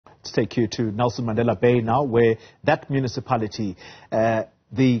Let's take you to Nelson Mandela Bay now, where that municipality,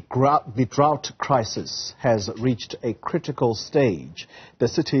 the drought crisis has reached a critical stage. The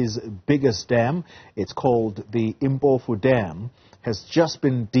city's biggest dam, it's called the Impofu Dam, has just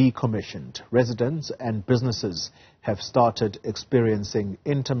been decommissioned. Residents and businesses have started experiencing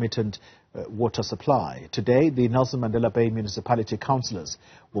intermittent water supply. Today, the Nelson Mandela Bay Municipality councillors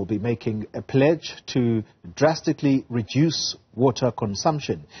will be making a pledge to drastically reduce water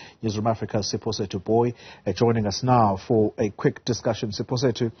consumption. Newzroom Afrika's Siphosethu Booi joining us now for a quick discussion.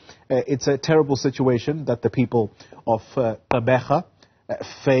 Siphosethu, it's a terrible situation that the people of Gqeberha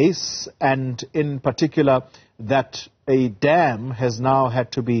face, and in particular that a dam has now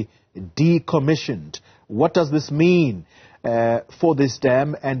had to be decommissioned. What does this mean for this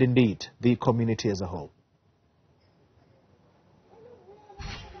dam and indeed the community as a whole?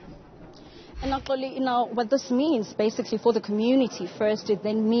 And actually, what this means basically for the community, first, it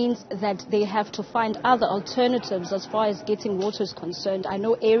then means that they have to find other alternatives as far as getting water is concerned. I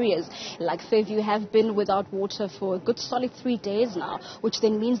know areas like Fairview have been without water for a good solid 3 days now, which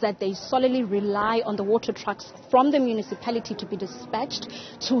then means that they solely rely on the water trucks from the municipality to be dispatched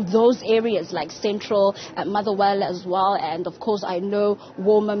to those areas like Central, Motherwell as well. And of course, I know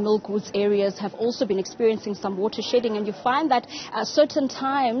Warmer, Milkwoods areas have also been experiencing some water shedding. And you find that at certain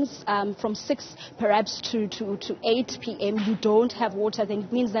times from 6 perhaps to 8 p.m. you don't have water, then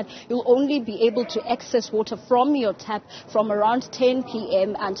it means that you'll only be able to access water from your tap from around 10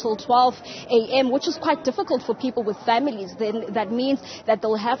 p.m. until 12 a.m., which is quite difficult for people with families. Then that means that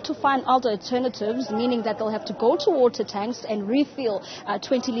they'll have to find other alternatives, meaning that they'll have to go to water tanks and refill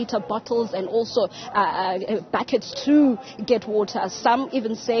 20-litre bottles and also buckets to get water. Some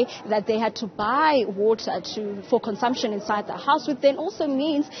even say that they had to buy water for consumption inside the house, which then also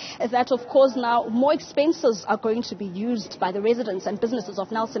means that, of course, now more expenses are going to be used by the residents and businesses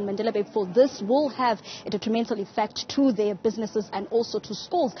of Nelson Mandela Bay. For this will have a detrimental effect to their businesses and also to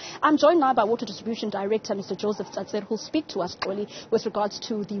schools. I'm joined now by Water Distribution Director, Mr. Joseph Tsatsir, who'll speak to us early with regards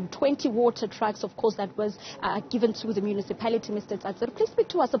to the 20 water trucks, of course, that was given to the municipality. Mr. Tsatsir, please speak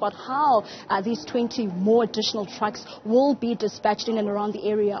to us about how these 20 more additional trucks will be dispatched in and around the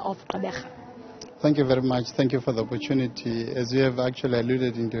area of Gqeberha. Thank you very much. Thank you for the opportunity. As you have actually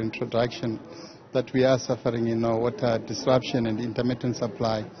alluded in the introduction, that we are suffering, water disruption and intermittent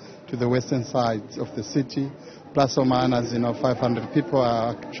supply to the western sides of the city. Plus or minus, 500 people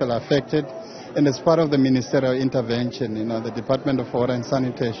are actually affected. And as part of the ministerial intervention, the Department of Water and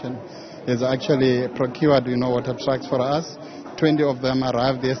Sanitation has actually procured, water trucks for us. 20 of them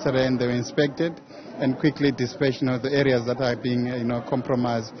arrived yesterday and they were inspected and quickly dispatched the areas that are being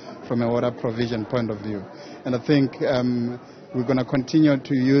compromised from a water provision point of view. And I think we're going to continue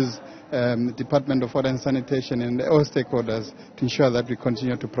to use Department of Water and Sanitation and all stakeholders to ensure that we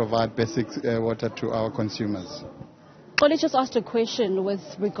continue to provide basic water to our consumers. Well, let's just ask a question with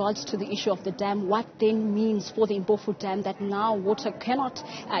regards to the issue of the dam. What then means for the Impofu Dam that now water cannot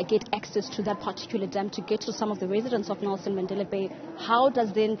get access to that particular dam to get to some of the residents of Nelson Mandela Bay? How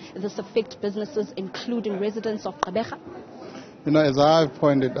does then this affect businesses, including residents of Gqeberha? As I've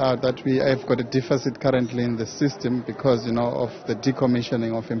pointed out, that we have got a deficit currently in the system because, of the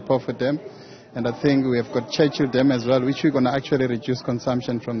decommissioning of Impofu Dam. And I think we have got Churchill Dam as well, which we're going to actually reduce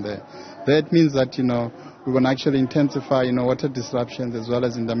consumption from there. That means that, we're going to actually intensify, water disruptions as well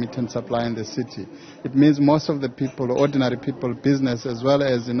as intermittent supply in the city. It means most of the people, ordinary people, business as well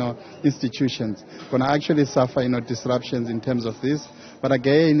as, institutions, going to actually suffer, disruptions in terms of this. But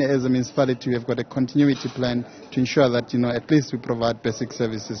again, as a municipality, we have got a continuity plan to ensure that, at least we provide basic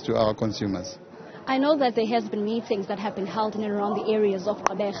services to our consumers. I know that there has been meetings that have been held in and around the areas of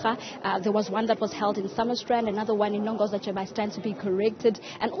Gqeberha. There was one that was held in Summerstrand, another one in Nongoza Jeba stand to be corrected.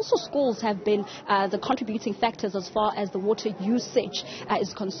 And also schools have been the contributing factors as far as the water usage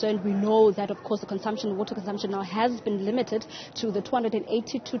is concerned. We know that, of course, the water consumption now has been limited to the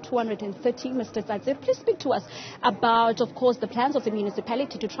 280 to 230. Mr. Tsatsir, please speak to us about, of course, the plans of the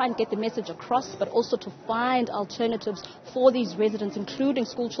municipality to try and get the message across, but also to find alternatives for these residents, including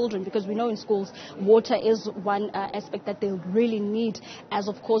school children, because we know in schools water is one aspect that they really need, as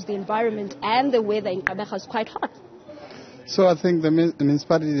of course the environment and the weather in Gqeberha is quite hot. So I think the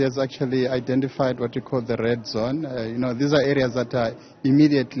municipality has actually identified what we call the red zone. These are areas that are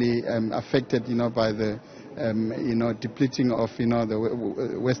immediately affected, by the depleting of,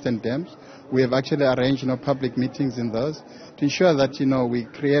 the western dams. We have actually arranged, public meetings in those to to ensure that, we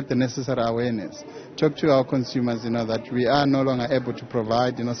create the necessary awareness. Talk to our consumers, that we are no longer able to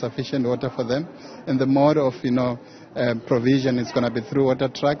provide, sufficient water for them. And the mode of, provision is going to be through water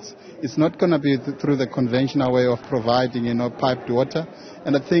trucks. It's not going to be through the conventional way of providing, piped water.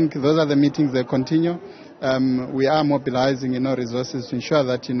 And I think those are the meetings that continue. We are mobilizing, resources to ensure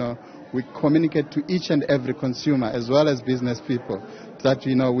that, we communicate to each and every consumer as well as business people that,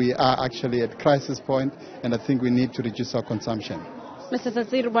 we are actually at crisis point, and I think we need to reduce our consumption. Mr.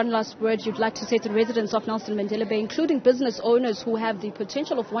 Tsatsir, one last word you'd like to say to residents of Nelson Mandela Bay, including business owners who have the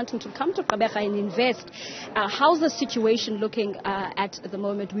potential of wanting to come to Gqeberha and invest. How's the situation looking at the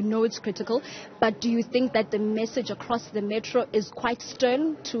moment? We know it's critical, but do you think that the message across the metro is quite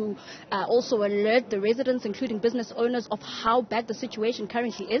stern to also alert the residents, including business owners, of how bad the situation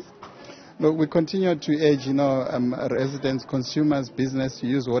currently is? Look, we continue to urge, residents, consumers, business to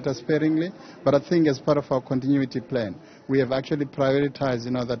use water sparingly. But I think as part of our continuity plan, we have actually prioritized,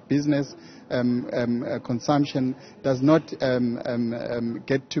 that business consumption does not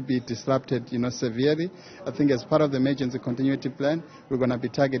get to be disrupted, severely. I think as part of the emergency continuity plan, we're going to be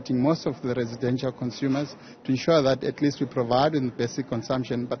targeting most of the residential consumers to ensure that at least we provide in basic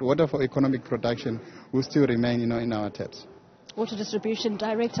consumption, but water for economic production will still remain, in our taps. Water Distribution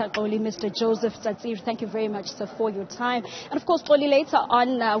Director, Xoli, Mr. Joseph Tsatsir, thank you very much, sir, for your time. And of course, Xoli, later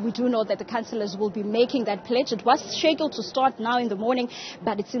on, we do know that the councillors will be making that pledge. It was scheduled to start now in the morning,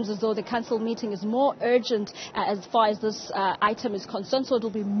 but it seems as though the council meeting is more urgent as far as this item is concerned. So it will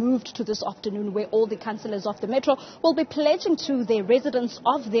be moved to this afternoon, where all the councillors of the metro will be pledging to their residents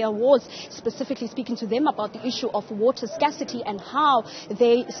of their wards, specifically speaking to them about the issue of water scarcity and how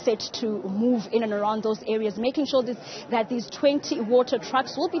they set to move in and around those areas, making sure that these 20 water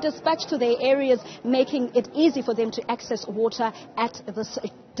trucks will be dispatched to their areas, making it easy for them to access water at this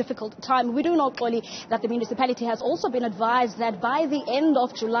difficult time. We do know, Xoli, that the municipality has also been advised that by the end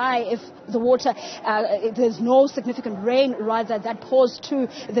of July, if the water, if there's no significant rain, rather, that pours to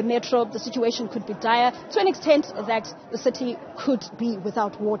the metro, the situation could be dire to an extent that the city could be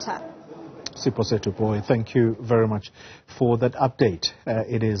without water. Siphosethu, Booi, thank you very much for that update.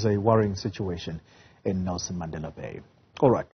 It is a worrying situation in Nelson Mandela Bay. All right.